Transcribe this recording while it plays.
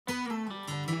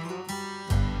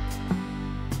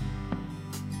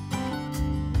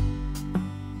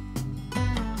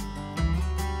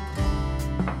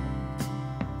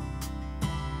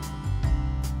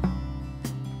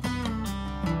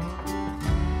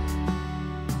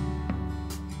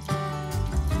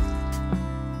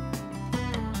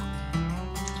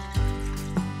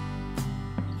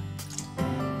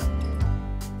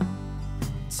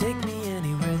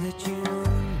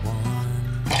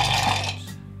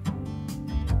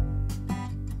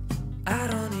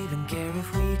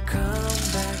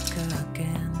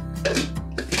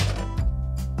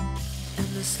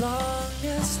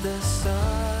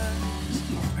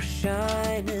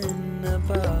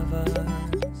above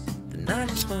us, then I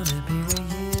just wanna be where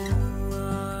you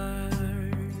are.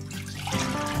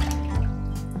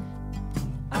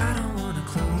 I don't wanna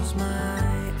close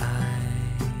my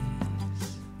eyes,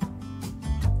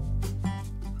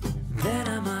 then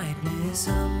I might miss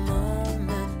a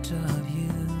moment of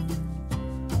you.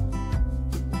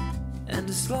 And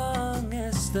as long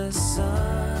as the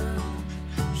sun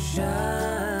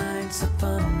shines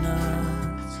upon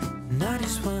us, and I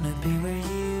just wanna be where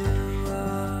you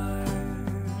are.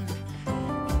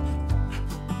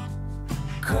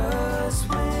 'Cause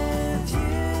with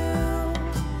you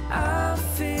I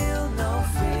feel no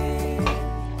fear,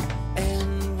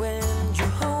 and when you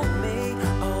hold me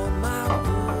all my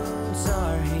wounds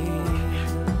are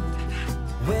healed.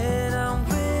 When I'm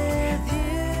with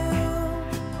you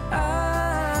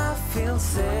I feel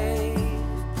safe.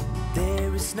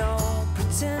 There is no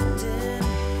pretending,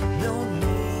 no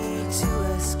need to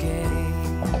escape.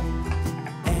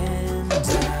 And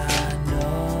I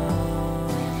know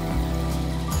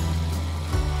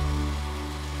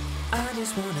I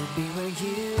just wanna be where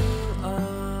you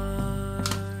are.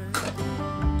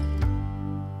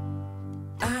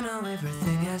 I know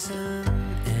everything has an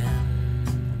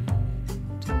end,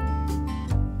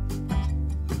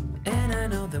 and I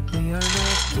know that we are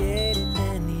not getting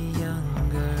any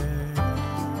younger.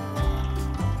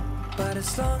 But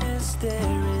as long as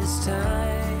there is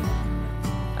time,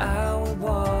 I will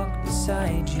walk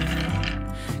beside you.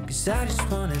 'Cause I just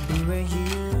wanna be where you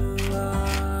are.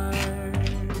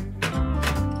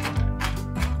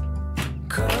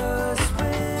 'Cause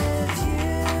with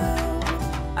you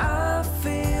I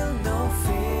feel no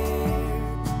fear,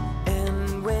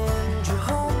 and when you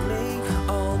hold me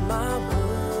all my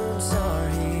wounds are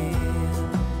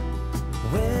healed.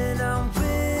 When I'm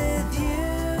with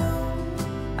you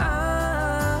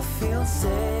I feel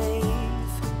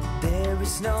safe. There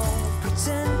is no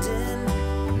pretending,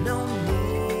 no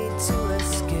need to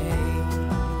escape.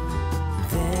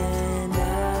 Then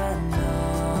I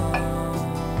know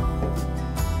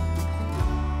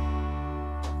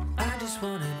I just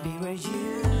wanna be where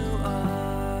you are.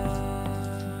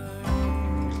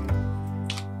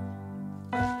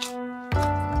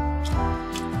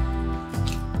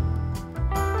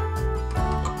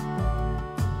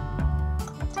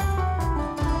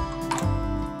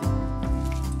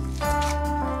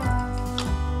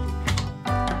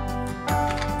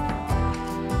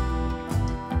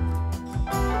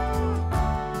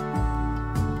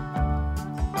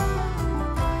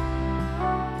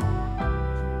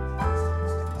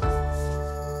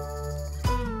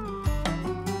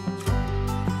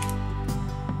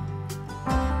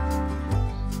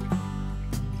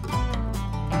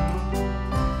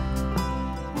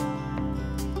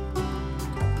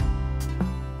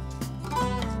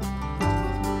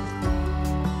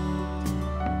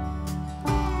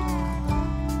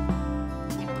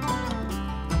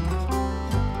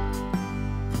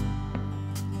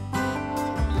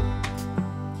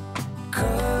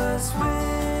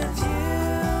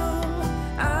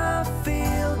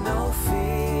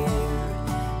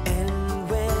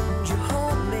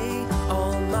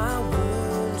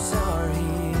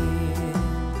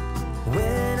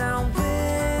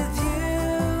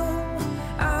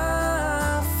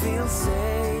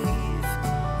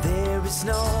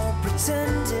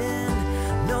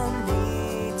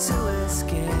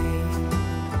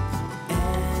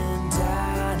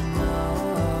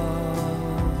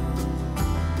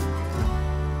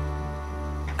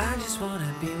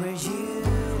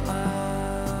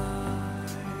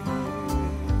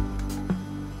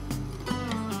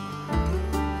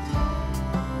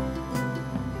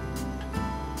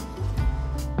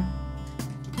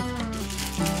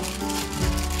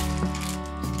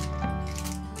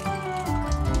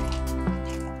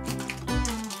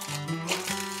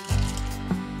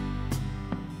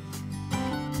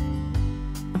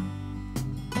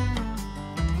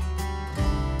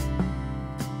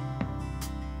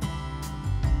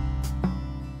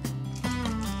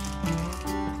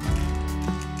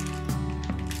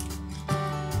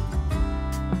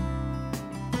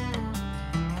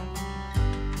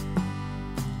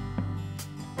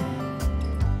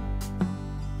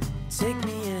 Take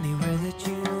me anywhere that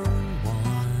you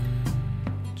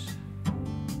want.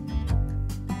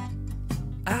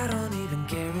 I don't even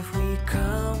care if we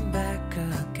come back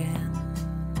again.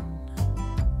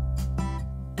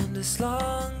 And as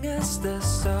long as the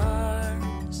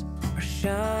stars are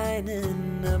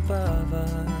shining above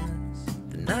us,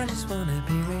 then I just wanna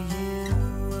be where you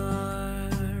are.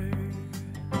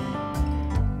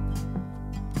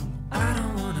 I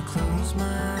don't wanna close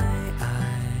my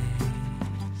eyes,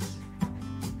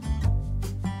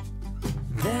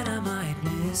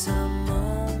 is a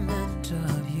moment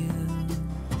of you.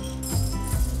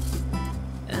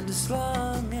 And as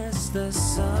long as the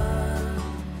sun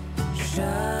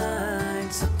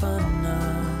shines upon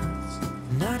us,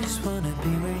 and I just wanna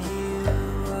be where you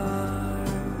are.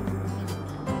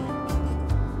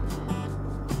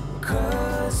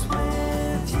 'Cause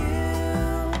with you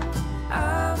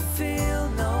I feel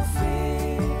no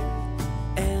fear,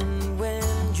 and when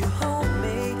you hold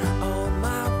me, all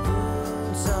my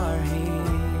wounds are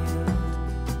healed.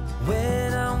 When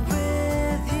I'm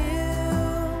with you,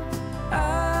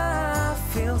 I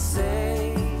feel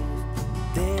safe.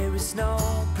 There is no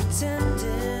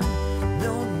pretending,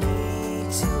 no need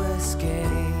to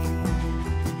escape.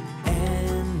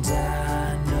 And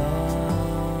I know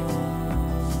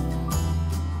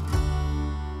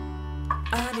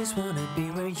I just wanna be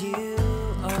where you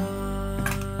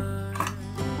are.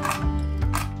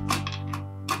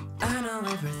 I know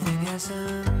everything has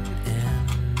an end,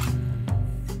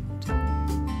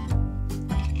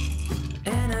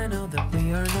 and I know that we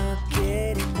are not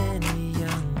getting any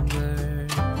younger.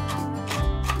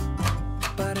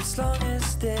 But as long as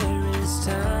there is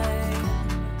time,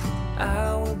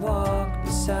 I will walk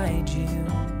beside you.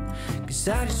 'Cause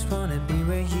I just wanna be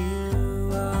where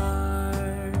you are.